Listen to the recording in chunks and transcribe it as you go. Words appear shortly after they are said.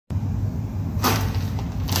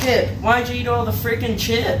Chip, why'd you eat all the freaking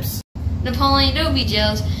chips? Napoleon, don't be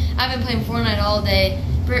jealous. I've been playing Fortnite all day.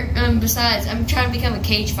 Besides, I'm trying to become a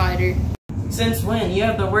cage fighter. Since when? You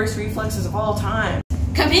have the worst reflexes of all time.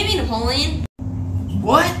 Come hit me, Napoleon.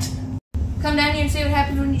 What? Come down here and see what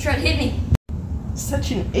happens when you try to hit me. Such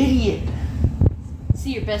an idiot.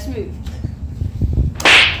 See your best move.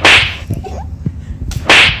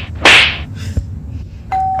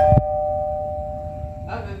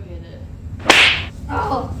 I'll go get it.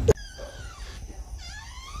 Oh!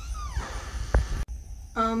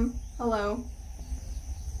 Hello.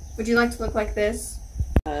 Would you like to look like this?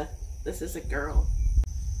 This is a girl.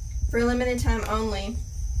 For a limited time only,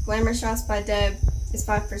 Glamour Shots by Deb is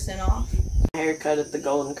 5% off. Haircut at the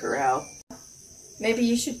Golden Corral. Maybe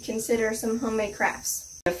you should consider some homemade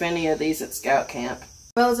crafts. If any of these at scout camp.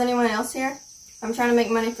 Well, is anyone else here? I'm trying to make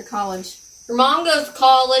money for college. Your mom goes to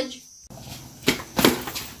college.